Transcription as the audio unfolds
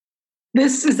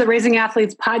This is the Raising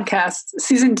Athletes podcast,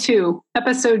 season 2,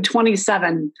 episode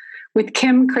 27, with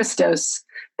Kim Christos,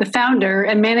 the founder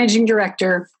and managing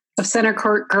director of Center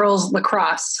Court Girls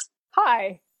Lacrosse.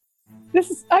 Hi.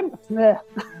 Once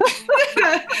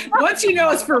you know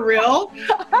it's for real,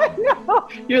 I know.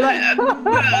 you're like,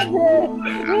 Okay,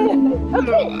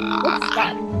 let's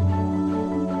stop.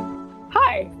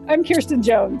 Hi, I'm Kirsten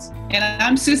Jones, and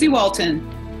I'm Susie Walton.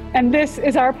 and this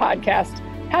is our podcast,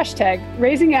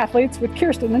 #Raising Athletes with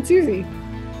Kirsten and Susie.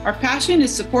 Our passion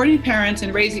is supporting parents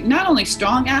and raising not only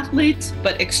strong athletes,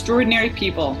 but extraordinary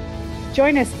people.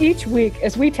 Join us each week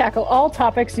as we tackle all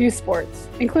topics youth sports,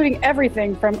 including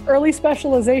everything from early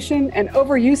specialization and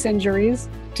overuse injuries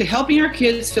To helping our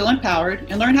kids feel empowered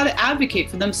and learn how to advocate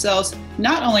for themselves,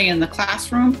 not only in the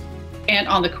classroom and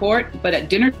on the court, but at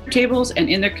dinner tables and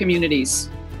in their communities.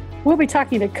 We'll be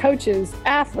talking to coaches,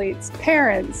 athletes,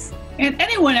 parents And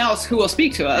anyone else who will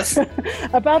speak to us.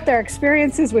 about their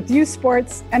experiences with youth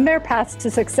sports and their paths to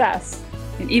success.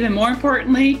 And even more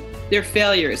importantly, their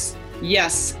failures.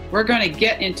 Yes, we're going to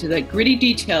get into the gritty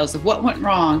details of what went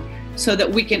wrong so that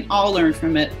we can all learn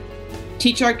from it.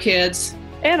 Teach our kids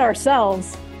And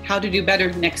ourselves. how to do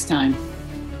better next time.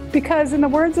 Because in the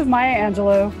words of Maya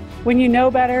Angelou, when you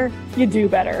know better, you do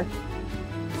better.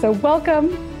 So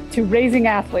welcome to Raising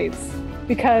Athletes,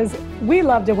 because we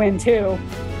love to win too.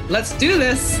 Let's do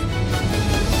this.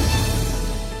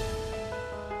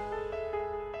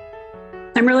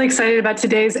 I'm really excited about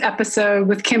today's episode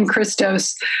with Kim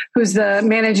Christos, who's the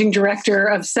managing director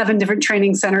of 7 different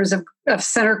training centers of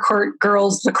Center Court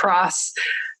Girls Lacrosse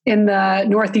in the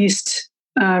Northeast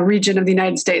region of the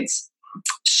United States.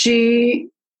 She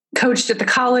coached at the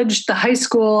college, the high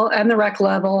school, and the rec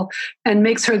level, and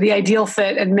makes her the ideal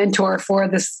fit and mentor for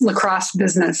this lacrosse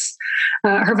business.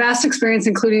 Her vast experience,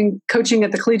 including coaching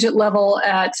at the collegiate level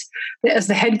as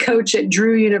the head coach at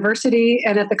Drew University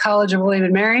and at the College of William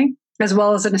 & Mary, as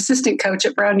well as an assistant coach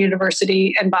at Brown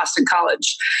University and Boston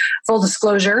College. Full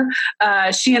disclosure,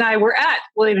 she and I were at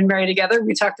William & Mary together.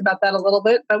 We talked about that a little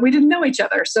bit, but we didn't know each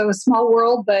other. So a small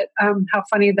world, but how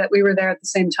funny that we were there at the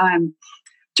same time.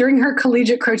 During her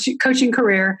collegiate coaching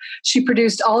career, she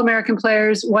produced All-American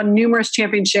players, won numerous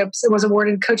championships, and was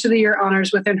awarded Coach of the Year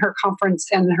honors within her conference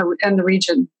and the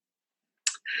region.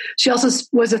 She also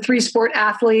was a 3-sport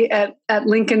athlete at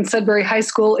Lincoln Sudbury High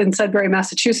School in Sudbury,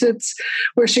 Massachusetts,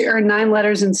 where she earned 9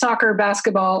 letters in soccer,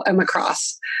 basketball, and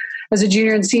lacrosse. As a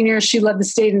junior and senior, she led the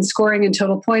state in scoring and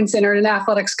total points and earned an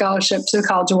athletic scholarship to the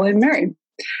College of William & Mary.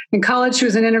 In college, she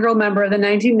was an integral member of the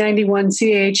 1991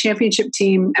 CAA championship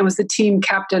team and was the team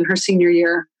captain her senior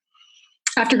year.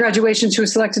 After graduation, she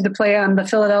was selected to play on the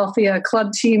Philadelphia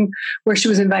club team, where she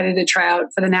was invited to try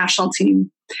out for the national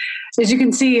team. As you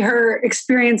can see, her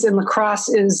experience in lacrosse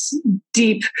is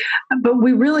deep, but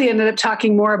we really ended up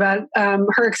talking more about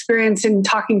her experience in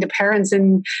talking to parents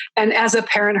and as a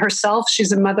parent herself.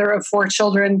 She's a mother of 4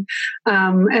 children.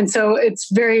 And so it's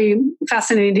very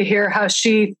fascinating to hear how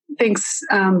she thinks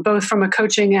both from a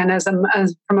coaching and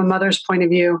from a mother's point of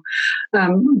view.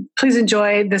 Please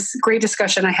enjoy this great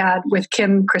discussion I had with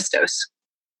Kim Christos.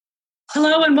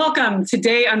 Hello and welcome.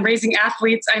 Today on Raising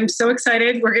Athletes, I'm so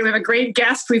excited. We're going to have a great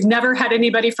guest. We've never had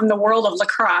anybody from the world of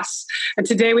lacrosse. And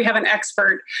today we have an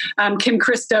expert. Kim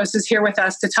Christos is here with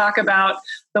us to talk about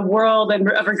the world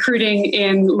of recruiting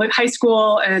in high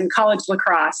school and college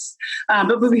lacrosse.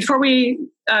 But before we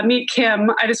meet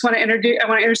Kim, I want to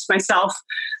introduce myself.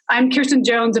 I'm Kirsten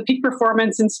Jones, a peak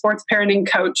performance and sports parenting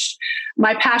coach.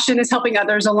 My passion is helping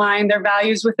others align their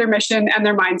values with their mission and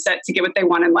their mindset to get what they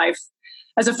want in life.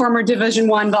 As a former Division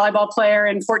I volleyball player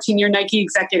and 14-year Nike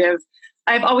executive,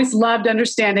 I've always loved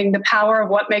understanding the power of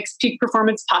what makes peak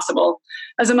performance possible.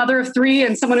 As a mother of 3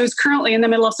 and someone who's currently in the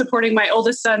middle of supporting my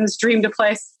oldest son's dream to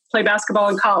play basketball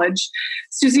in college,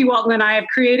 Susie Walton and I have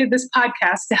created this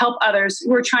podcast to help others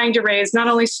who are trying to raise not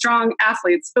only strong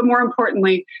athletes, but more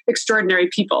importantly, extraordinary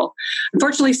people.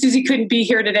 Unfortunately, Susie couldn't be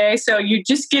here today, so you're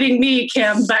just getting me,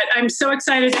 Kim, but I'm so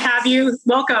excited to have you.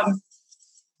 Welcome.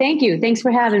 Thank you. Thanks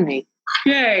for having me.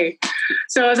 Yay.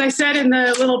 So as I said in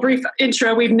the little brief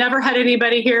intro, we've never had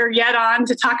anybody here yet on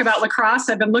to talk about lacrosse.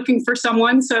 I've been looking for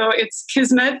someone, so it's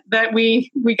kismet that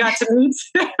we got to meet.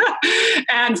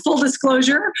 And full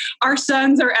disclosure, our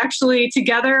sons are actually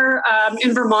together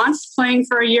in Vermont playing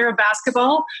for a year of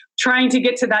basketball, trying to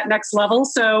get to that next level.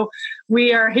 So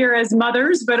we are here as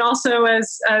mothers, but also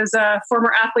as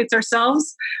former athletes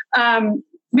ourselves.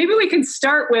 Maybe we can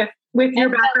start with your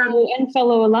background. And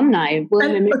fellow alumni of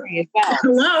William & Mary as well.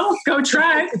 Hello, go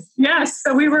try. Yes.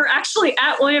 So we were actually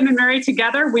at William & Mary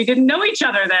together. We didn't know each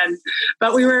other then,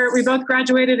 but we both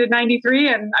graduated in 93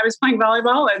 and I was playing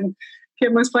volleyball and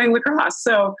Kim was playing lacrosse.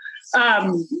 So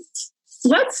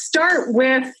Let's start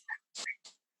with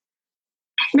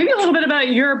maybe a little bit about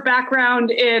your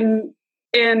background in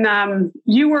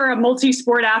you were a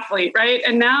multi-sport athlete, right?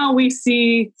 And now we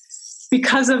see,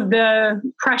 because of the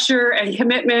pressure and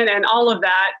commitment and all of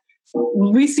that,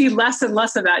 we see less and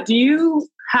less of that. Do you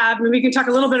have, maybe we can talk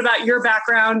a little bit about your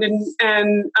background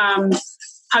and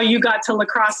how you got to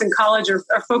lacrosse in college, or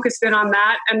focused in on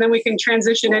that. And then we can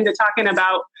transition into talking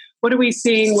about what are we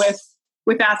seeing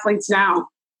with athletes now?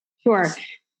 Sure.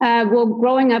 Well,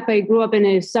 growing up, I grew up in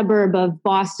a suburb of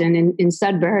Boston in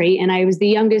Sudbury, and I was the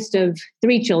youngest of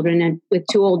 3 children with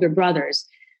 2 older brothers.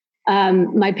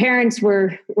 My parents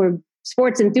were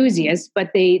sports enthusiasts, but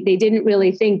they didn't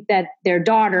really think that their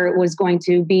daughter was going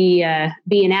to be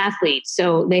an athlete.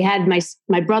 So they had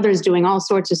my brothers doing all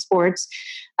sorts of sports,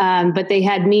 but they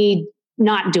had me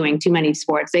not doing too many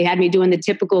sports. They had me doing the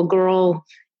typical girl,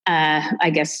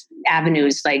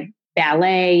 avenues like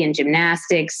ballet and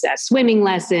gymnastics, swimming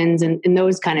lessons, and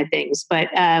those kind of things. But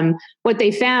what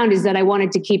they found is that I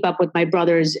wanted to keep up with my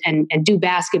brothers and do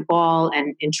basketball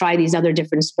and try these other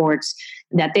different sports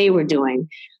that they were doing.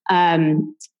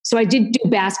 So I did do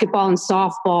basketball and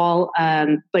softball,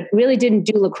 but really didn't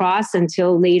do lacrosse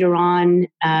until later on.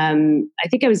 I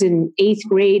think I was in 8th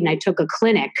grade and I took a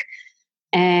clinic,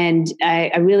 and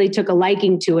I really took a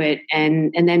liking to it.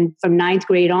 And then from 9th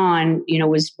grade on,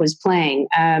 was playing.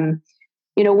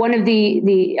 One of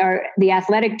the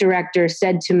athletic director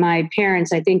said to my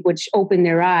parents, I think, which opened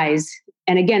their eyes.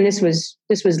 And again, this was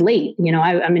late.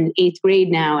 I'm in 8th grade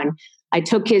now, and I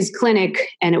took his clinic,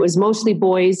 and it was mostly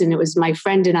boys, and it was my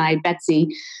friend and I, Betsy,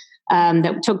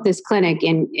 that took this clinic.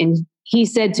 And he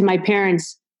said to my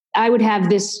parents, I would have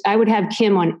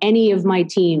Kim on any of my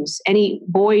teams, any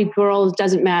boy, girl,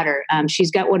 doesn't matter.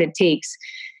 She's got what it takes.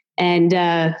 And,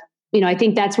 I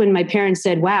think that's when my parents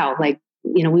said, wow,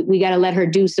 we got to let her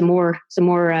do some more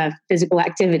physical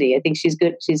activity. I think she's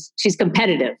good. She's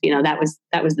competitive. That was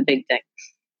the big thing.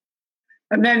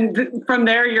 And then from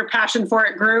there, your passion for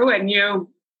it grew, and you.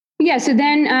 Yeah. So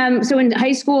then, so in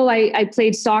high school, I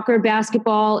played soccer,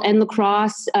 basketball, and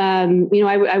lacrosse. I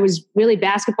was really,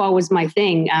 basketball was my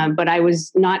thing, but I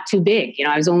was not too big.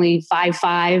 I was only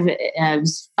 5'5",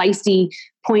 feisty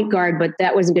point guard, but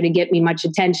that wasn't going to get me much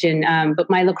attention. But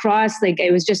my lacrosse,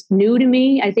 it was just new to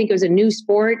me. I think it was a new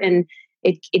sport, and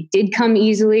it did come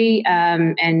easily.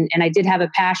 And I did have a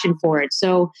passion for it.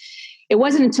 So it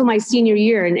wasn't until my senior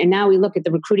year, and now we look at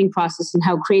the recruiting process and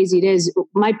how crazy it is.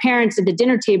 My parents at the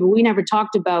dinner table, we never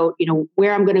talked about,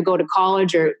 where I'm going to go to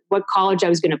college or what college I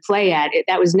was going to play at.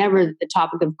 That was never the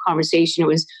topic of conversation. It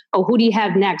was, oh, who do you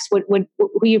have next? Who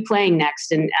are you playing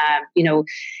next? And,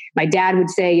 my dad would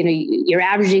say, you're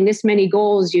averaging this many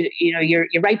goals.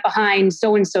 You're right behind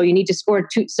so-and-so. You need to score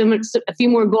a few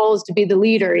more goals to be the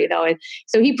leader, And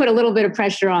so he put a little bit of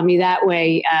pressure on me that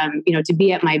way, to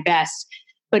be at my best.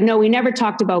 But no, we never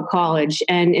talked about college.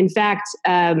 And in fact,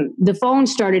 the phone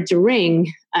started to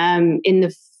ring in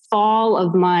the fall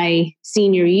of my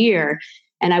senior year.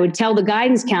 And I would tell the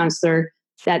guidance counselor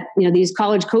that, these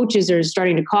college coaches are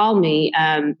starting to call me.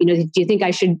 Do you think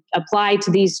I should apply to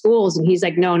these schools? And he's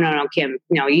like, no, Kim,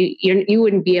 you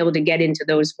wouldn't be able to get into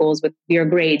those schools with your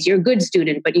grades. You're a good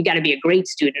student, but you got to be a great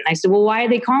student. I said, well, why are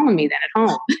they calling me then at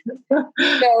home?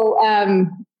 So,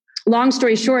 long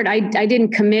story short, I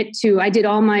didn't commit to. I did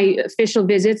all my official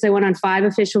visits. I went on 5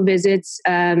 official visits,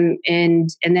 and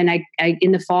then I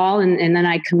in the fall, and then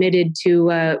I committed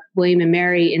to William and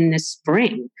Mary in the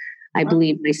spring, I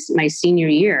believe, my senior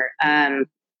year.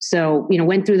 So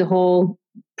went through the whole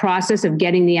process of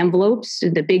getting the envelopes,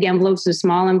 the big envelopes, the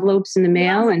small envelopes in the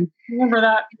mail, and remember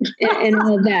that and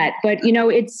all of that. But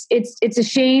it's a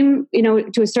shame,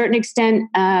 to a certain extent,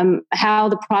 how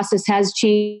the process has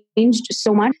changed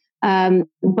so much.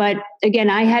 But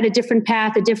again, I had a different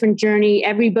path, a different journey.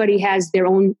 Everybody has their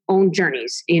own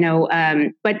journeys,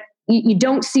 but you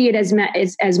don't see it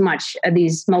as much of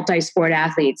these multi-sport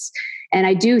athletes. And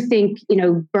I do think,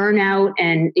 burnout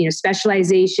and,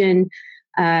 specialization,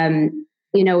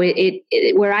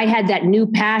 where I had that new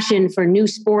passion for new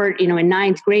sport, in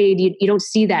 9th grade, you don't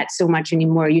see that so much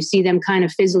anymore. You see them kind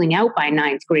of fizzling out by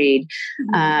 9th grade.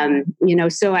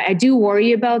 So I do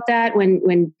worry about that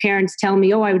when parents tell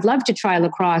me, oh, I would love to try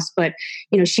lacrosse, but,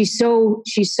 she's so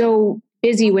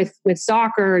busy with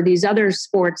soccer or these other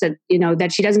sports that,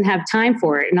 that she doesn't have time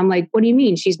for it. And I'm like, what do you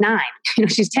mean? She's 9,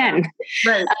 she's 10.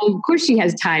 Right. Of course she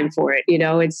has time for it.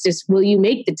 It's just, will you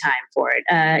make the time for it?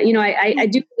 I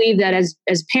do believe that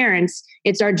as parents,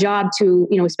 it's our job to,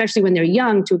 especially when they're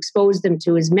young, to expose them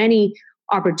to as many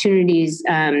opportunities,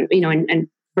 and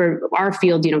for our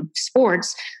field,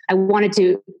 sports, I wanted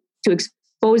to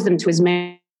expose them to as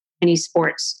many many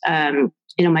sports.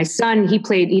 My son,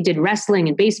 he did wrestling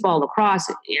and baseball,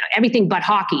 lacrosse, everything but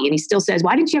hockey. And he still says,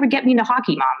 why didn't you ever get me into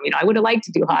hockey, Mom? I would have liked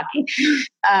to do hockey.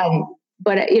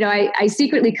 But I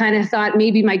secretly kind of thought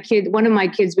maybe one of my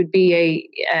kids would be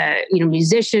a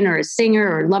musician or a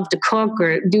singer or love to cook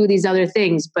or do these other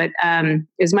things. But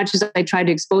as much as I tried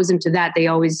to expose them to that, they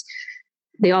always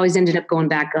ended up going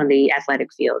back on the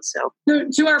athletic field. So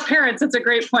to our parents, that's a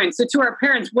great point. So to our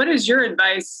parents, what is your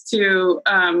advice to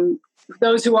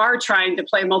those who are trying to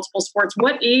play multiple sports?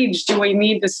 What age do we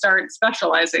need to start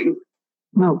specializing?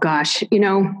 Oh gosh,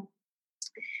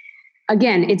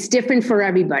 again, it's different for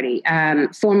everybody.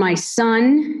 For my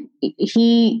son,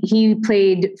 he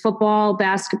played football,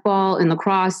 basketball, and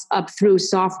lacrosse up through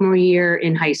sophomore year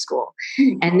in high school.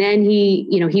 And then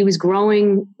he was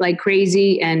growing like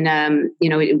crazy, and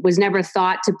it was never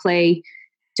thought to play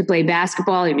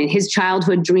basketball. I mean, his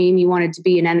childhood dream, he wanted to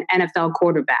be an NFL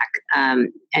quarterback.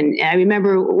 And I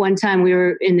remember one time we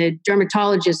were in the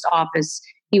dermatologist's office.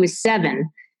 He was 7,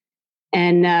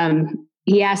 and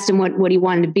he asked him what he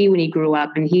wanted to be when he grew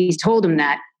up. And he told him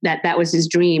that was his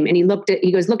dream. And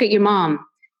he goes, look at your mom.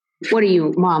 What are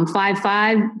you, Mom,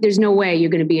 5'5"? There's no way you're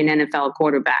going to be an NFL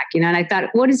quarterback. And I thought,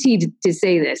 what is he to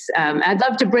say this? I'd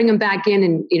love to bring him back in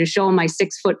and, show him my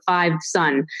 6'5"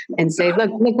 son and say,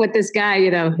 look what this guy,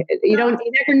 you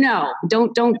never know.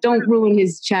 Don't ruin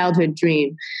his childhood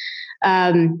dream.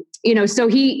 So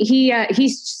he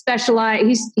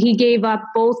specialized. He gave up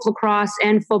both lacrosse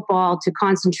and football to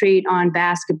concentrate on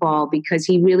basketball because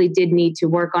he really did need to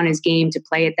work on his game to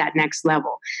play at that next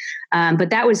level.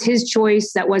 But that was his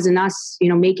choice. That wasn't us,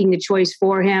 making the choice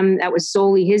for him. That was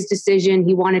solely his decision.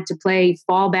 He wanted to play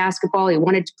fall basketball. He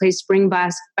wanted to play spring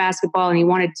basketball, and he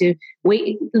wanted to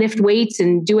lift weights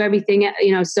and do everything.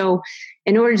 So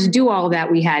in order to do all of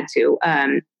that, we had to.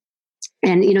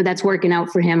 And that's working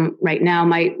out for him right now.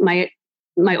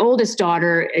 My oldest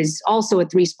daughter is also a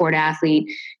 3-sport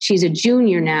athlete. She's a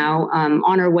junior now,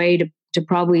 on her way to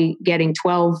probably getting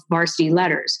 12 varsity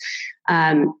letters.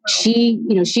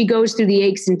 She goes through the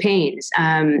aches and pains.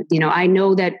 I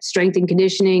know that strength and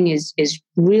conditioning is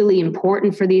really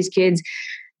important for these kids.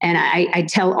 And I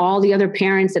tell all the other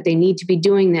parents that they need to be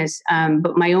doing this.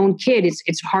 But my own kid,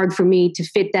 it's hard for me to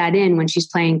fit that in when she's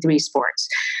playing 3 sports.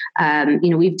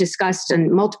 We've discussed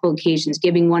on multiple occasions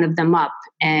giving one of them up,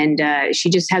 and she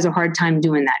just has a hard time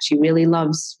doing that. She really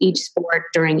loves each sport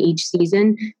during each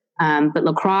season. But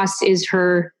lacrosse is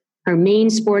her main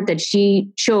sport that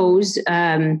she chose.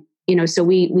 So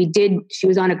she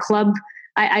was on a club.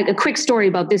 A quick story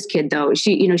about this kid though.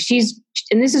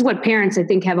 And this is what parents I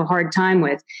think have a hard time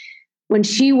with. When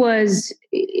she was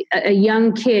a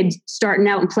young kid starting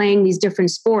out and playing these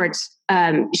different sports,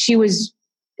 she was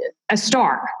a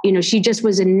star. She just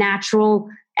was a natural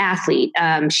athlete.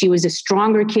 She was a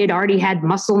stronger kid, already had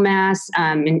muscle mass,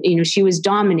 and she was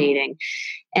dominating.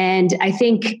 And I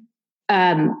think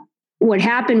what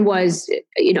happened was,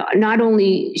 not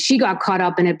only she got caught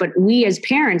up in it, but we as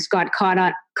parents got caught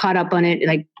up on it.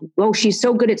 Like, oh, she's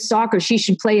so good at soccer, she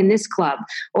should play in this club.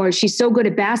 Or she's so good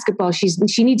at basketball,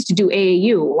 she needs to do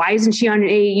AAU. Why isn't she on an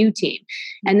AAU team?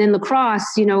 And then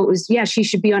lacrosse, it was, she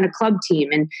should be on a club team.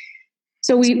 And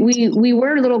so we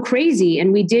were a little crazy,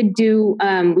 and we didn't do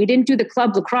the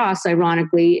club lacrosse,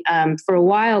 ironically, for a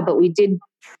while, but we did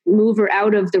move her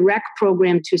out of the rec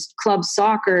program to club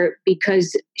soccer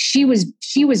because she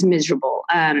was miserable.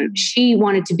 She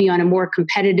wanted to be on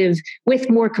with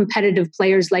more competitive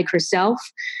players like herself.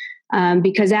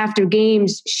 Because after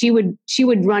games, she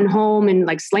would run home and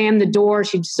like slam the door.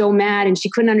 She'd be so mad, and she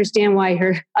couldn't understand why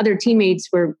her other teammates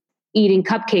were eating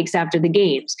cupcakes after the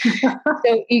games.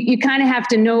 So you kind of have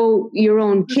to know your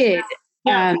own kid.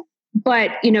 Yeah.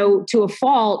 But, to a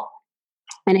fault,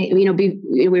 and,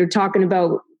 we were talking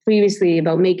about previously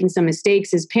about making some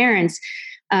mistakes as parents.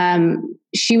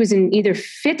 She was in either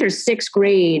 5th or 6th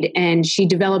grade, and she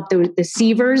developed the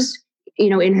severs,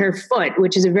 in her foot,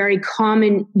 which is a very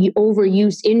common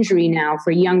overuse injury now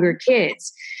for younger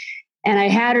kids. And I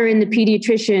had her in the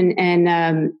pediatrician,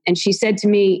 and she said to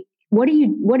me, what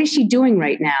is she doing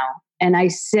right now? And I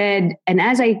said, and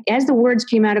as the words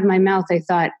came out of my mouth, I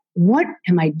thought, what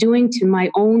am I doing to my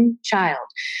own child?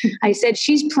 I said,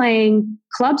 she's playing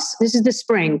clubs. This is the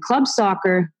spring, club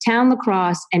soccer, town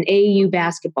lacrosse, and AAU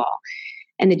basketball.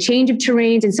 And the change of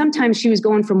terrains. And sometimes she was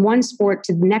going from one sport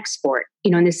to the next sport,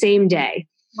 in the same day.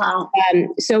 Wow.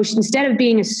 So instead of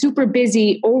being a super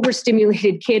busy,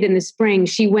 overstimulated kid in the spring,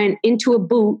 she went into a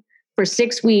boot for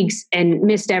 6 weeks and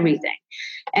missed everything.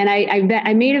 And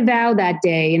I made a vow that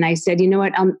day, and I said, you know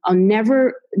what, I'll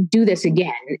never do this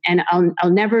again. And I'll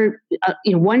never,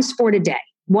 one sport a day,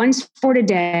 one sport a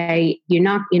day. You're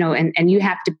not, and you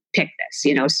have to pick this,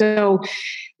 so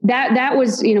that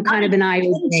was, kind of an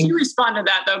eye-opening. How did she respond to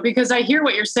that, though? Because I hear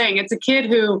what you're saying. It's a kid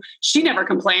who, she never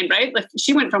complained, right? Like,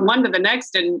 she went from one to the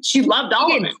next and she loved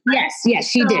all of it. Right? Yes,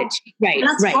 she did. Right.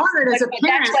 That's hard as a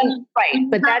parent.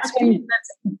 But that's when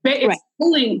it's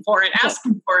pulling for it,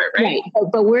 asking for it, right?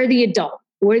 But we're the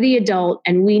adult.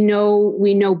 And we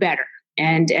know better.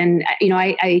 And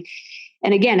I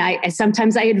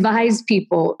sometimes I advise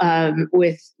people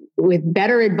with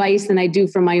better advice than I do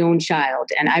for my own child.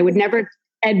 And I would never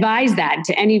advise that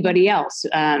to anybody else.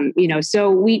 So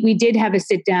we did have a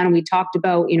sit down and we talked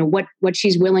about, what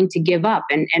she's willing to give up.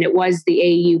 And it was the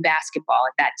AAU basketball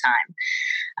at that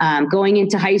time. Going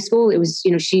into high school, it was,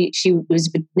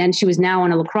 she was now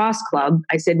on a lacrosse club.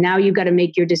 I said, now you've got to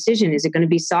make your decision. Is it going to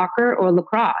be soccer or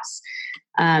lacrosse?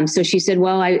 So she said,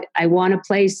 well, I want to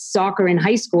play soccer in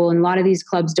high school and a lot of these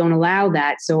clubs don't allow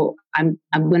that. So I'm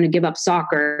going to give up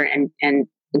soccer and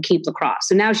keep lacrosse.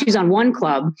 So now she's on one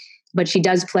club, but she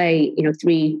does play,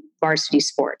 3 varsity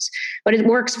sports, but it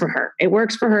works for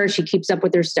her. She keeps up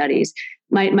with her studies.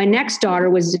 My next daughter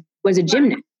was a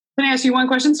gymnast. Can I ask you one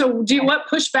question? So what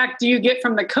pushback do you get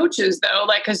from the coaches though?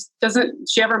 Like, cause doesn't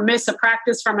she ever miss a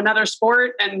practice from another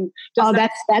sport? And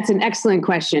that's an excellent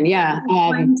question. Yeah.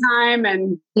 Playing time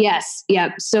and yes.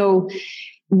 Yeah. So,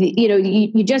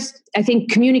 I think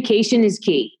communication is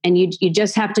key and you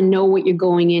just have to know what you're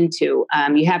going into.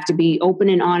 You have to be open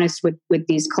and honest with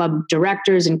these club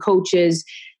directors and coaches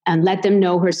and let them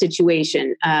know her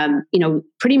situation.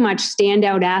 Pretty much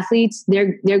standout athletes,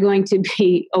 they're going to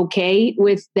be okay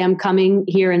with them coming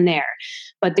here and there.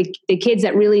 But the kids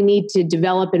that really need to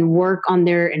develop and work on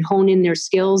and hone in their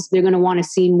skills, they're going to want to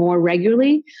see more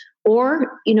regularly.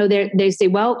 Or, they say,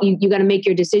 well, you got to make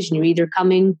your decision. You're either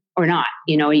coming or not.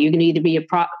 You're going to either be a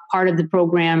part of the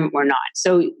program or not.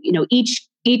 So,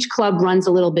 each club runs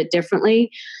a little bit differently.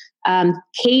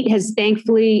 Kate has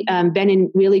thankfully been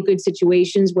in really good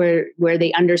situations where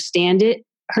they understand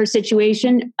her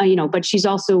situation, but she's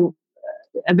also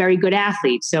a very good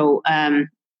athlete. So, I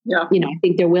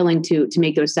think they're willing to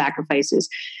make those sacrifices.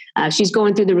 She's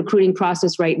going through the recruiting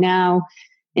process right now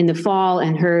in the fall,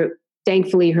 and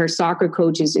thankfully, her soccer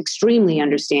coach is extremely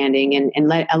understanding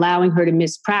and allowing her to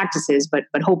miss practices, but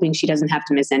hoping she doesn't have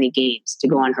to miss any games to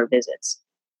go on her visits.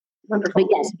 Wonderful. But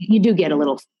yes, you do get a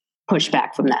little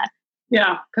pushback from that.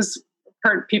 Yeah, because I've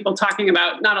heard people talking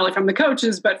about not only from the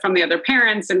coaches, but from the other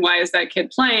parents, and why is that kid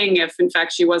playing if, in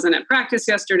fact, she wasn't at practice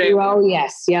yesterday? Oh,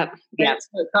 yes. Yep. So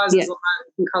it causes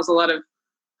can cause a lot of...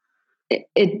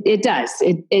 It does.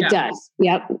 It does.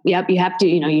 Yep. You have to,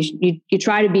 you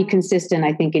try to be consistent,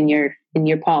 I think, in your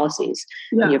policies,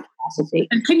 in your philosophy.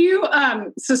 And can you,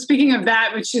 so speaking of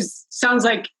that, sounds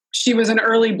like she was an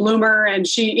early bloomer and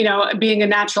she, being a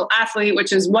natural athlete,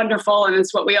 which is wonderful. And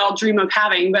it's what we all dream of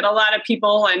having, but a lot of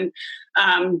people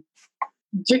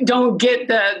don't get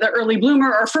the early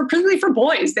bloomer, or particularly for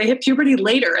boys, they hit puberty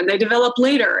later and they develop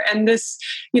later. And this,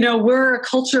 we're a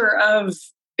culture of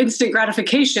instant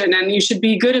gratification and you should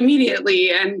be good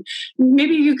immediately. And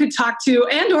maybe you could talk to,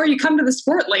 or you come to the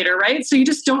sport later, right? So you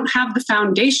just don't have the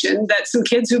foundation that some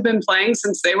kids who've been playing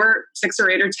since they were 6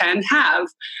 or 8 or 10 have.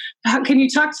 How can you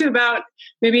talk to about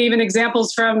maybe even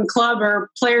examples from club or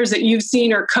players that you've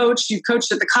seen or coached? You've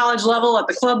coached at the college level, at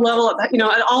the club level,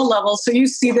 at all levels. So you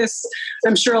see this,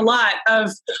 I'm sure, a lot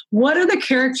of what are the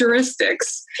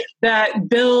characteristics that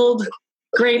build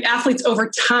great athletes over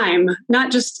time,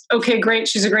 not just, okay, great,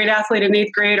 she's a great athlete in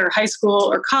 8th grade or high school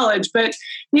or college, but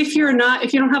if you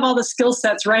don't have all the skill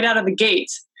sets right out of the gate,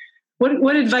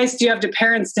 what advice do you have to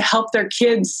parents to help their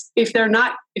kids if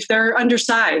they're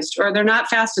undersized or they're not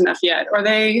fast enough yet, or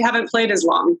they haven't played as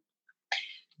long?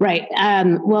 Right.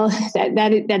 Well,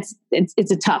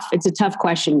 it's a tough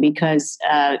question because,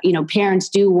 parents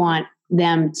do want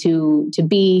them to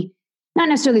be not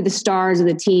necessarily the stars of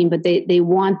the team, but they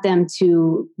want them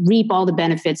to reap all the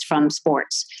benefits from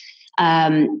sports.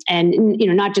 And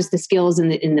not just the skills and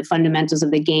the fundamentals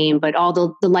of the game, but all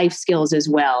the life skills as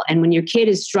well. And when your kid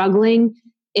is struggling,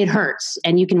 it hurts.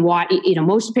 And you can watch,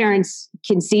 most parents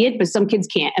can see it, but some kids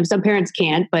can't, and some parents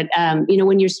can't. But,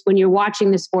 when you're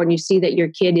watching the sport and you see that your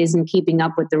kid isn't keeping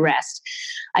up with the rest,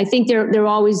 I think they're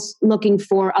always looking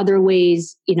for other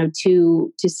ways,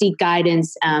 to seek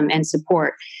guidance and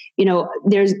support.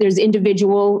 There's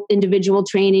individual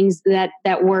trainings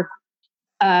that work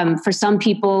for some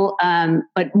people,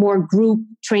 but more group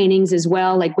trainings as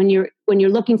well. Like when you're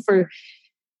looking for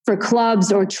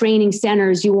clubs or training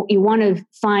centers, you want to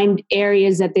find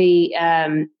areas that they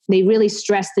really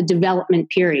stress the development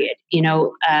period.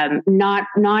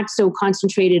 Not so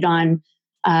concentrated on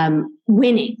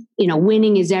winning.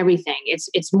 Winning is everything.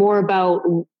 It's more about,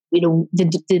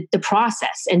 the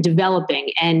process and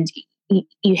developing, and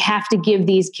you have to give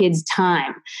these kids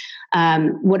time.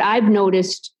 What I've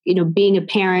noticed, being a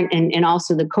parent and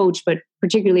also the coach, but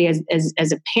particularly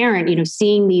as a parent,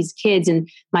 seeing these kids and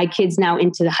my kids now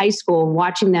into the high school,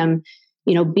 watching them,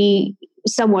 be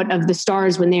somewhat of the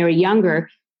stars when they were younger.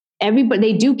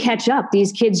 They do catch up.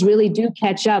 These kids really do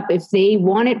catch up if they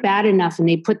want it bad enough and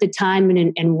they put the time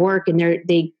in and work, and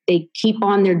they keep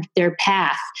on their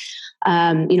path.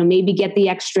 Maybe get the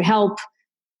extra help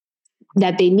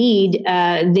that they need.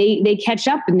 They catch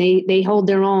up and they hold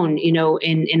their own.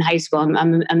 In high school,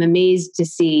 I'm amazed to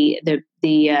see the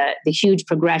huge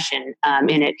progression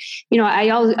in it.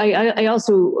 I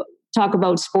also talk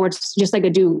about sports just like I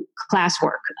do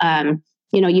classwork.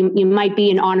 You might be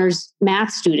an honors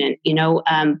math student,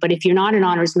 but if you're not an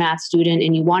honors math student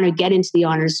and you want to get into the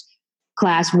honors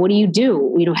class, what do you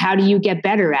do? How do you get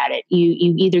better at it? You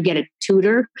either get a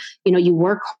tutor, you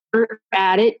work harder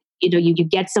at it, you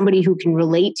get somebody who can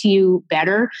relate to you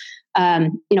better.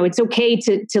 It's okay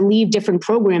to leave different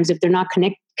programs if they're not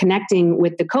connecting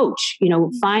with the coach.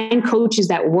 Find coaches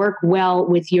that work well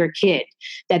with your kid,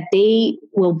 that they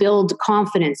will build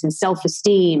confidence and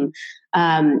self-esteem.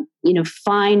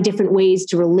 Find different ways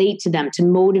to relate to them, to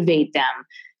motivate them.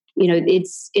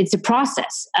 It's a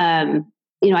process.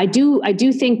 I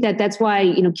do think that that's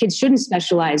why, kids shouldn't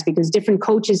specialize, because different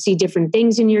coaches see different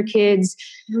things in your kids.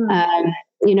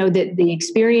 The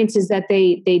experiences that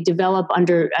they develop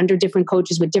under different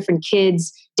coaches with different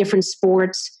kids, different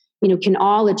sports, can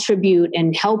all attribute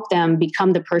and help them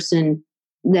become the person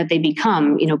that they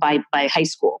become, by high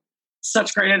school.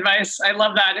 Such great advice. I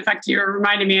love that. In fact, you're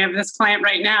reminding me of this client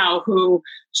right now who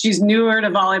she's newer to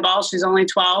volleyball. She's only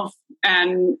 12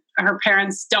 and her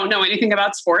parents don't know anything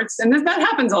about sports. And that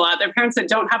happens a lot. They're parents that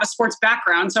don't have a sports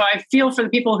background. So I feel for the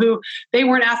people who they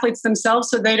weren't athletes themselves,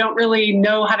 so they don't really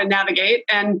know how to navigate.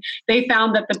 And they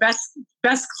found that the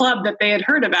best club that they had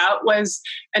heard about was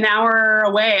an hour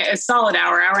away, a solid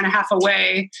hour and a half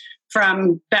away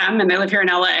from them, and they live here in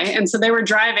LA. And so they were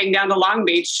driving down to Long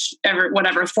Beach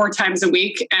 4 times a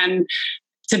week and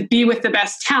to be with the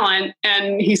best talent.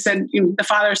 And he said, the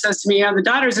father says to me, the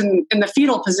daughter's in the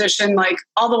fetal position, like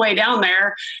all the way down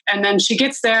there. And then she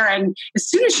gets there, and as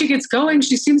soon as she gets going,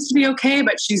 she seems to be okay,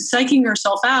 but she's psyching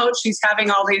herself out. She's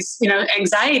having all these,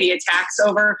 anxiety attacks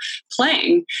over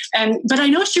playing. But I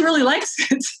know she really likes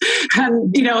it.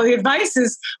 And, the advice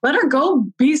is let her go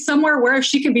be somewhere where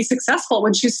she can be successful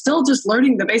when she's still just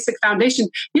learning the basic foundation.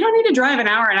 You don't need to drive an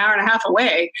hour and a half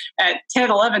away at 10,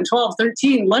 11, 12,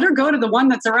 13. Let her go to the one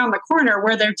that's around the corner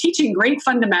where they're teaching great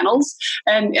fundamentals.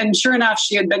 And sure enough,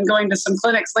 she had been going to some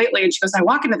clinics lately, and she goes, I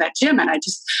walk into that gym and I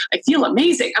feel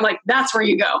amazing. I'm like, that's where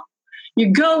you go.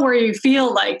 You go where you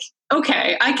feel like,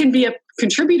 okay, I can be a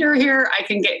contributor here. I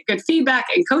can get good feedback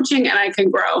and coaching, and I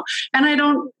can grow. And I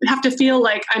don't have to feel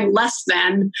like I'm less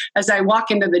than as I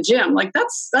walk into the gym. Like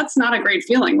that's not a great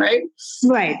feeling, right?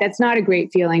 Right. That's not a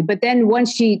great feeling. But then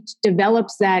once she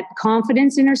develops that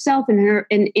confidence in herself and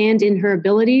in her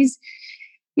abilities,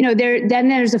 then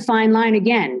there's a fine line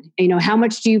again. How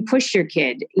much do you push your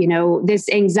kid? This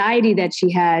anxiety that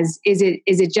she has, is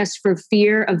it just for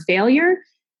fear of failure?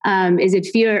 Is it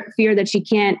fear that she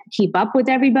can't keep up with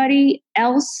everybody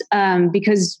else?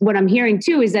 Because what I'm hearing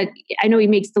too is that I know he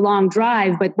makes the long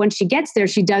drive, but when she gets there,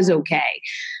 she does okay.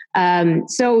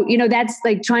 So that's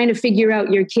like trying to figure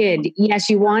out your kid. Yes,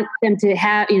 you want them to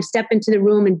have, step into the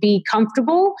room and be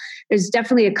comfortable. There's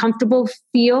definitely a comfortable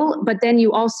feel, but then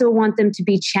you also want them to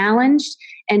be challenged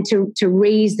and to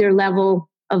raise their level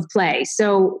of play.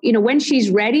 So, when she's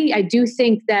ready, I do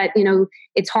think that,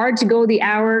 it's hard to go the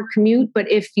hour commute,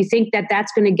 but if you think that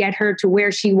that's going to get her to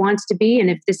where she wants to be, and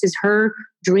if this is her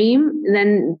dream,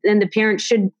 then the parent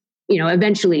should,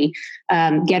 eventually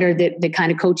get her the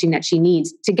kind of coaching that she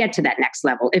needs to get to that next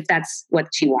level, if that's what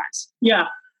she wants. Yeah.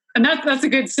 And that's a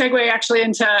good segue actually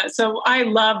into, so I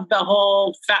love the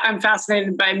whole, I'm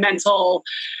fascinated by mental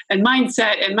and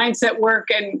mindset work.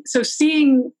 And so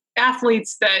seeing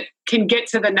athletes that can get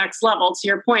to the next level, to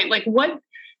your point, like what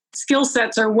skill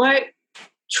sets or what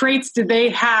traits do they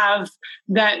have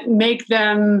that make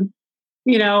them,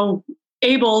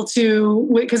 able to,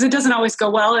 because it doesn't always go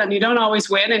well and you don't always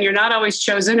win and you're not always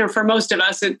chosen, or for most of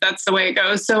us, that's the way it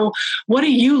goes. So what are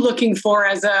you looking for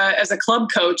as a club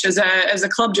coach, as a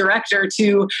club director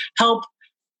to help?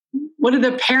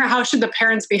 How should the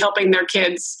parents be helping their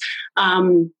kids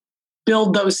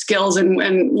build those skills,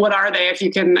 and what are they, if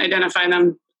you can identify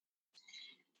them?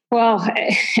 Well,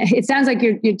 it sounds like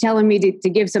you're telling me to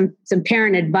give some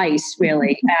parent advice,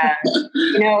 really.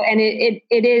 And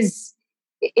it is,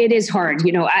 it is hard.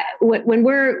 When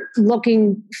we're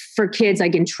looking for kids,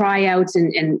 like in tryouts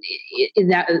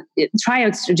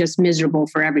tryouts are just miserable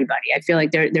for everybody. I feel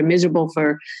like they're miserable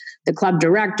for the club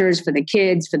directors, for the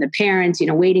kids, for the parents,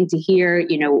 waiting to hear,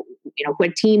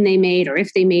 what team they made or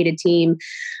if they made a team.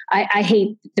 I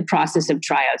hate the process of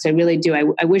tryouts. I really do.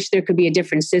 I wish there could be a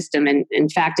different system. And in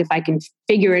fact, if I can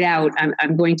figure it out,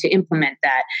 I'm going to implement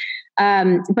that.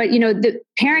 But the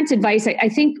parents' advice, I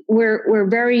think we're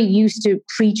very used to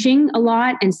preaching a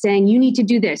lot and saying, you need to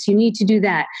do this, you need to do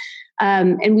that.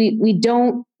 And we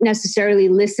don't necessarily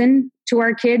listen to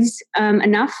our kids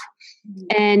enough.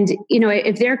 And,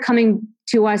 if they're coming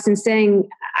to us and saying,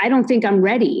 I don't think I'm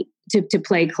ready to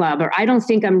play club, or I don't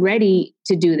think I'm ready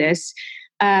to do this,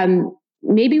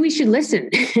 maybe we should listen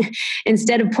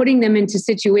instead of putting them into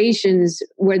situations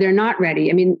where they're not ready.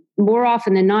 I mean, more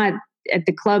often than not at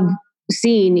the club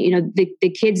scene, the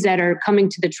kids that are coming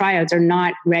to the tryouts are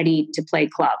not ready to play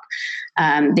club.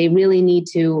 They really need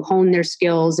to hone their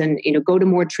skills and, go to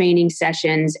more training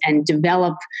sessions and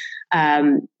develop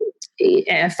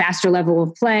a faster level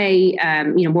of play,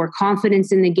 more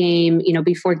confidence in the game,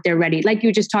 before they're ready. Like you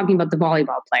were just talking about the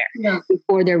volleyball player,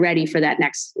 before they're ready for that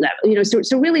next level.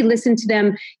 So really listen to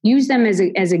them, use them as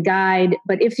a guide.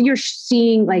 But if you're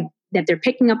seeing like that they're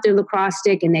picking up their lacrosse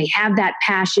stick and they have that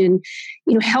passion,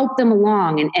 help them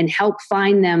along and help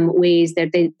find them ways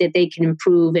that they can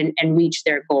improve and reach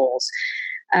their goals.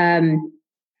 We're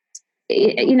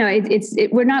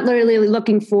not really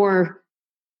looking for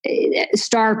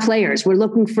star players. We're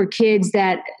looking for kids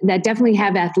that definitely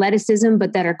have athleticism,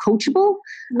 but that are coachable.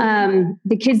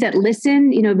 The kids that listen,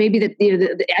 maybe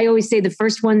I always say the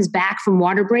first ones back from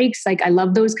water breaks. Like I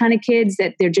love those kind of kids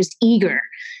that they're just eager.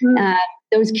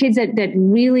 Those kids that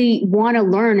really want to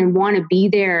learn and want to be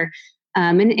there,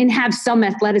 and have some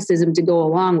athleticism to go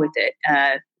along with it.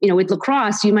 With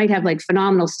lacrosse, you might have like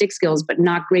phenomenal stick skills, but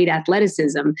not great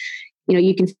athleticism.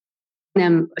 You can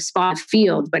them a spot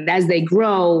field, but as they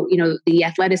grow, the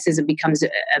athleticism becomes a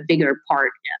bigger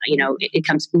part. It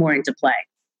comes more into play.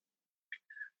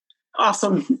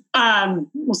 Awesome. Well,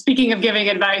 speaking of giving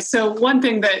advice, so one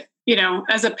thing that,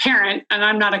 as a parent, and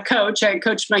I'm not a coach, I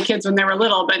coached my kids when they were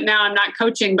little, but now I'm not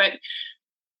coaching, but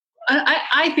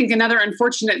I think another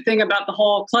unfortunate thing about the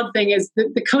whole club thing is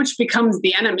that the coach becomes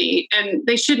the enemy, and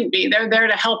they shouldn't be. They're there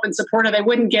to help and support, or they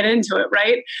wouldn't get into it,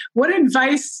 right? What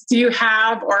advice do you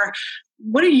have, or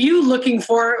what are you looking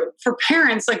for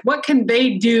parents? Like, what can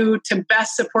they do to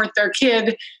best support their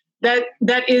kid that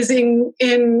is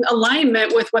in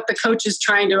alignment with what the coach is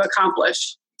trying to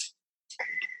accomplish?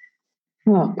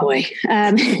 Oh boy.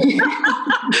 How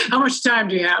much time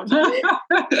do you have?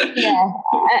 Yeah.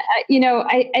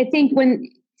 I think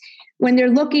when they're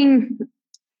looking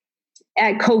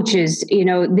at coaches,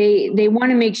 they want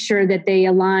to make sure that they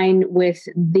align with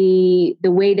the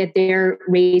way that they're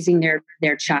raising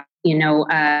their child.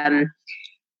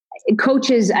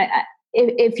 Coaches,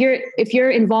 if you're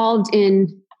involved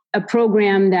in a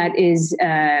program that is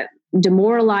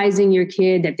demoralizing your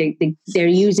kid, that they're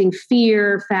using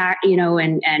fear,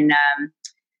 and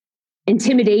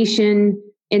intimidation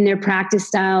in their practice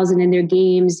styles and in their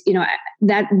games,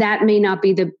 that may not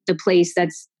be the place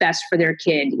that's best for their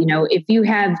kid. If you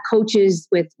have coaches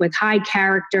with high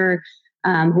character,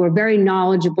 who are very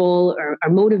knowledgeable or are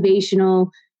motivational,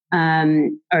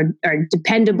 are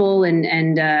dependable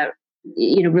and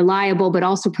reliable, but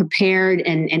also prepared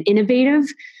and innovative,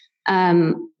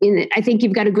 I think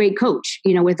you've got a great coach,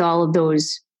 with all of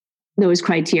those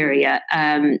criteria.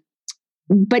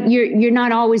 But you're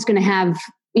not always going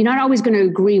to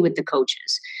agree with the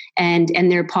coaches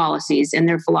and their policies and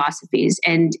their philosophies.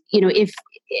 And,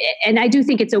 and I do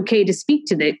think it's okay to speak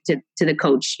to the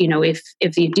coach,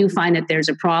 if you do find that there's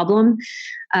a problem.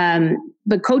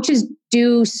 But coaches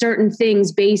do certain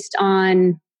things based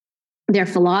on their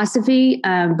philosophy,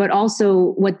 but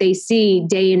also what they see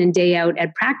day in and day out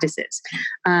at practices.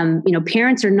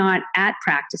 Parents are not at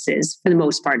practices for the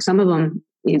most part. Some of them,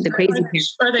 the crazy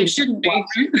parents, or they shouldn't be,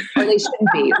 or they shouldn't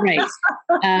be, right?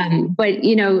 But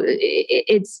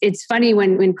it's funny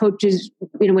when coaches,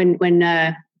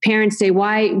 when parents say,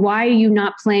 why are you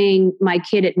not playing my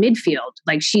kid at midfield?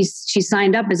 Like she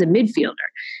signed up as a midfielder,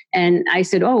 and I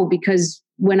said, because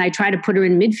when I try to put her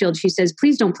in midfield, she says,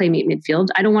 please don't play me at midfield.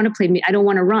 I don't want to play me. I don't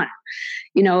want to run,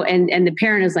 and the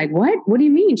parent is like, what do you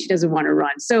mean she doesn't want to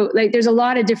run? So like, there's a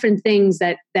lot of different things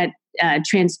that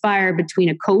transpire between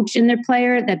a coach and their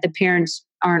player that the parents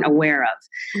aren't aware of.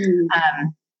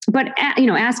 but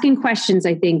asking questions,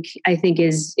 I think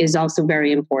is also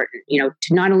very important, to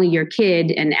not only your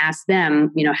kid and ask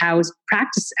them, how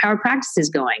are practices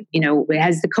going?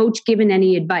 Has the coach given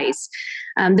any advice?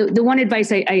 The one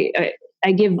advice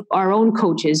I give our own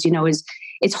coaches, is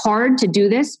it's hard to do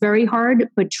this, very hard,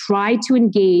 but try to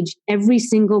engage every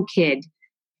single kid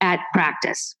at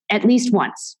practice at least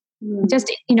once.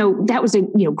 Just, that was a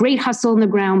great hustle in the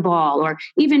ground ball, or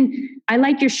even I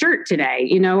like your shirt today,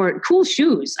 or cool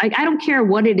shoes. I don't care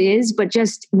what it is, but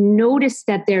just notice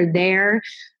that they're there.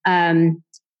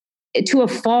 To a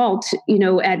fault,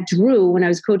 at Drew, when I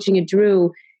was coaching at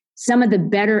Drew, some of the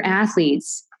better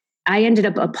athletes, I ended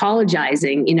up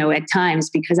apologizing, at times,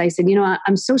 because I said,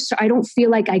 I'm so sorry. I don't feel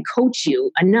like I coach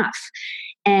you enough.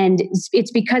 And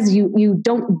it's because you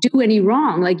don't do any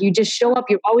wrong. Like, you just show up,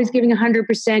 you're always giving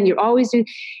 100%. You're always doing,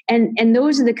 and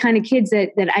those are the kind of kids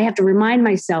that I have to remind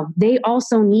myself, they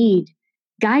also need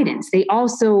guidance. They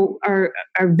also are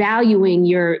valuing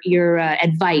your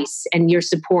advice and your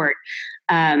support.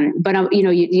 But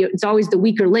it's always the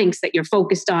weaker links that you're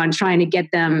focused on, trying to get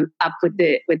them up with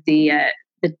the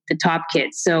top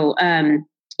kids. So, that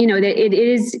it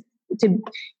is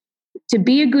to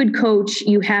be a good coach,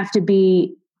 you have to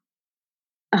be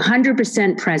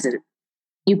 100% present.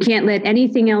 You can't let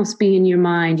anything else be in your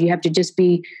mind. You have to just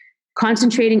be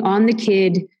concentrating on the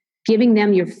kid, giving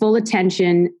them your full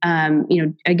attention.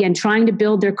 Again, trying to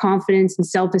build their confidence and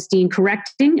self-esteem,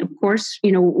 correcting, of course,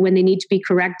 when they need to be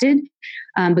corrected,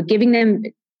 but giving them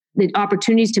the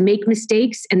opportunities to make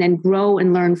mistakes and then grow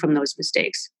and learn from those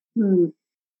mistakes.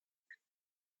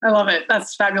 I love it.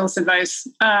 That's fabulous advice.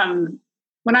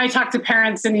 When I talk to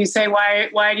parents and you say,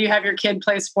 why do you have your kid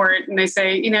play sport? And they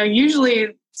say,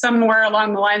 usually somewhere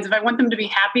along the lines of, I want them to be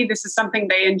happy. This is something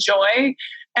they enjoy.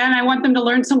 And I want them to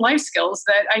learn some life skills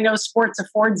that I know sports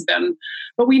affords them.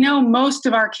 But we know most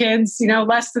of our kids,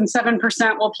 less than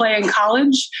 7% will play in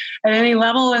college at any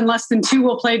level, and less than 2%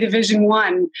 will play Division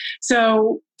I.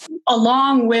 So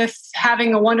along with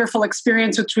having a wonderful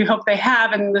experience, which we hope they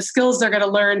have, and the skills they're going to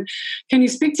learn, can you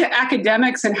speak to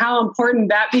academics and how important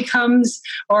that becomes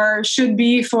or should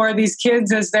be for these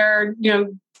kids as they're,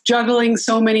 juggling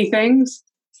so many things?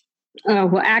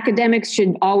 Well, academics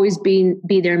should always be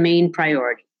their main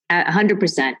priority,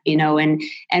 100%,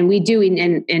 and we do,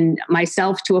 and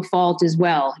myself to a fault as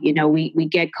well. We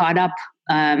get caught up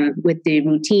with the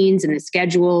routines and the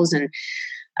schedules, and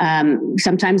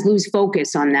sometimes lose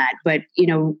focus on that. But,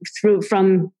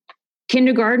 from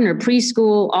kindergarten or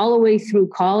preschool all the way through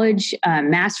college,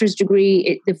 master's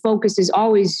degree, the focus is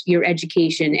always your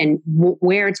education and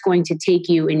where it's going to take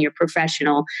you in your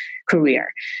professional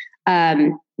career.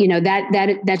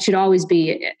 That should always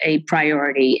be a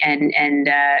priority. And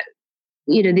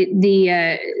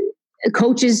the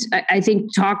coaches, I think,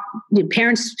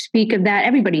 parents speak of that.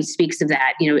 Everybody speaks of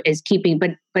that, as keeping,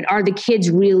 but are the kids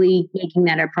really making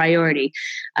that a priority?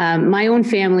 My own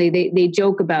family, they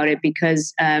joke about it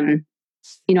because,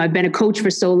 I've been a coach for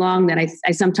so long that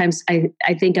I sometimes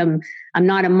think I'm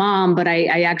not a mom, but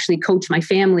I actually coach my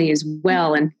family as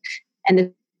well. And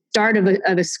the start of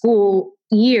a school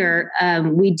year,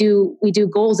 we do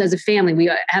goals as a family.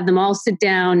 We have them all sit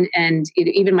down, and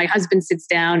even my husband sits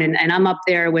down, and I'm up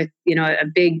there with a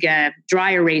big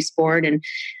dry erase board, and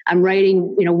I'm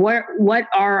writing what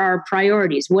are our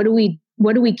priorities, what do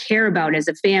we care about as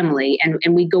a family,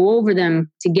 and we go over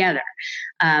them together.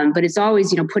 But it's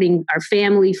always putting our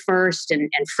family first and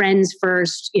friends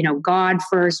first, God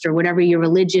first, or whatever your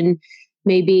religion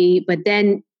may be. But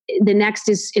then the next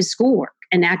is schoolwork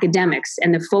and academics,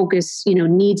 and the focus,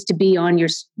 needs to be on your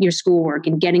schoolwork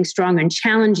and getting stronger and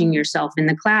challenging yourself in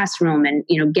the classroom and,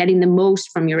 getting the most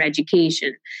from your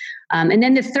education. And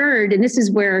then the third, and this is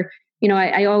where,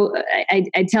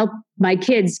 I tell my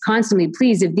kids constantly,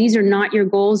 please, if these are not your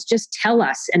goals, just tell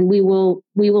us, and we will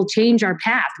change our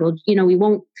path. We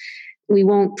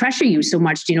won't pressure you so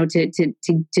much,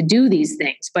 to do these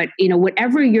things. But,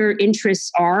 whatever your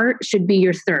interests are should be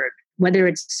your third. Whether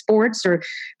it's sports or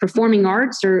performing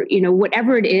arts or,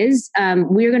 whatever it is,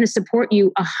 we're going to support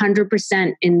you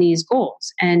 100% in these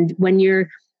goals. And when you're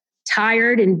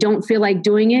tired and don't feel like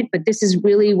doing it, but this is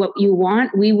really what you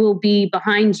want, we will be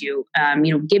behind you,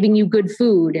 giving you good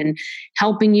food and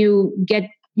helping you get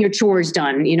your chores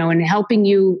done, and helping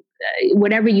you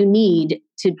whatever you need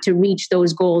to reach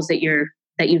those goals that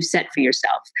you've set for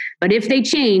yourself. But if they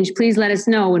change, please let us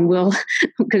know, and we'll,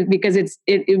 because it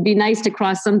would be nice to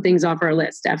cross some things off our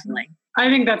list. Definitely. I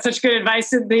think that's such good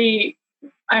advice.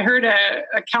 I heard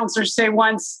a counselor say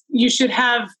once, you should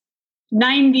have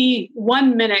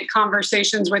 91-minute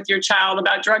conversations with your child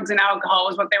about drugs and alcohol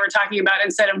is what they were talking about,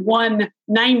 instead of one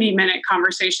 90-minute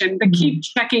conversation. The keep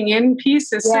checking in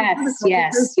piece is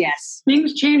yes.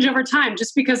 Things change over time.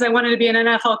 Just because I wanted to be an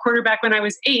NFL quarterback when I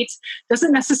was 8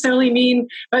 doesn't necessarily mean,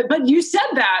 but you said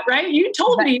that, right? You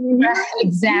told me.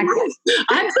 Exactly.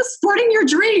 I'm just supporting your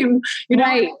dream. You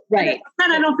know? Right.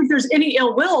 And I don't think there's any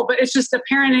ill will, but it's just a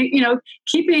parent,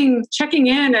 checking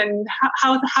in, and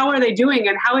how are they doing,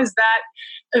 and how is that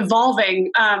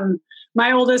evolving?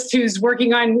 My oldest, who's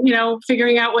working on,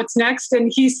 figuring out what's next.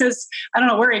 And he says, I don't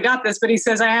know where he got this, but he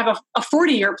says, I have a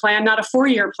 40-year plan, not a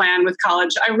 4-year plan with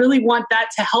college. I really want that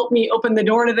to help me open the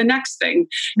door to the next thing.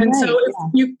 And so if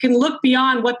you can look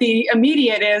beyond what the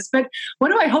immediate is, but what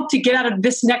do I hope to get out of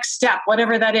this next step,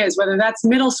 whatever that is, whether that's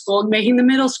middle school, making the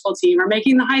middle school team, or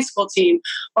making the high school team,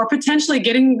 or potentially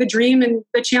getting the dream and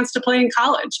the chance to play in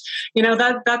college.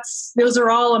 Those are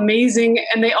all amazing,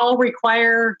 and they all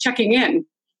require checking in.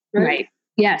 Right.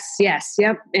 Yes.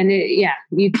 Yep. And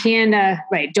you can,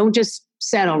 don't just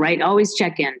settle, right? Always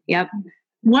check in. Yep.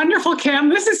 Wonderful, Kim.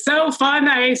 This is so fun.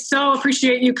 I so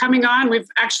appreciate you coming on. We've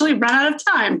actually run out of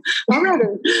time already.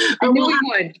 I knew we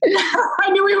would.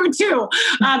 I knew we would too.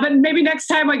 But maybe next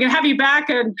time we can have you back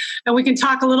and we can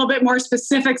talk a little bit more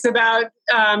specifics about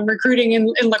recruiting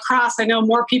in lacrosse. I know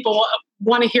more people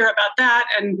want to hear about that,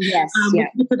 and we'll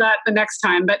get to that the next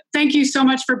time. But thank you so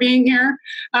much for being here.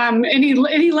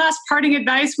 Any last parting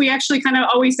advice? We actually kind of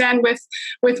always end with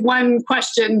one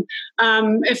question.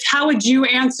 How would you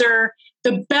answer,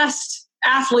 the best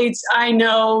athletes I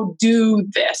know do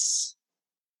this?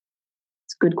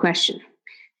 It's a good question.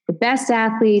 The best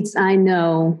athletes I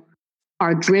know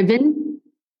are driven,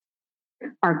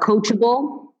 are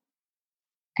coachable,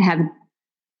 have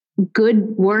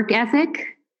good work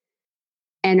ethic,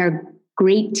 and are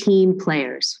great team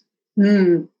players.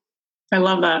 I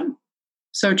love that.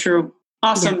 So true.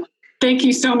 Awesome. Yeah. Thank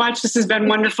you so much. This has been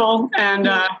wonderful. And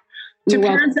to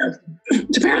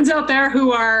parents out there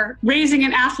who are raising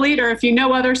an athlete, or if you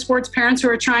know other sports parents who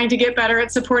are trying to get better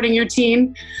at supporting your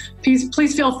teen,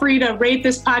 please feel free to rate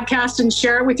this podcast and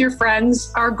share it with your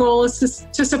friends. Our goal is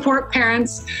to support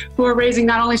parents who are raising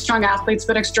not only strong athletes,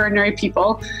 but extraordinary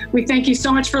people. We thank you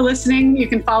so much for listening. You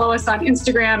can follow us on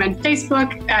Instagram and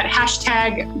Facebook at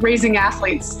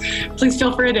 #RaisingAthletes. Please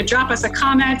feel free to drop us a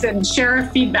comment and share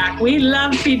feedback. We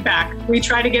love feedback. We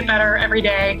try to get better every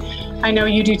day. I know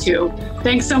you do too.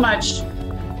 Thanks so much.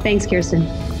 Thanks,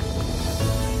 Kirsten.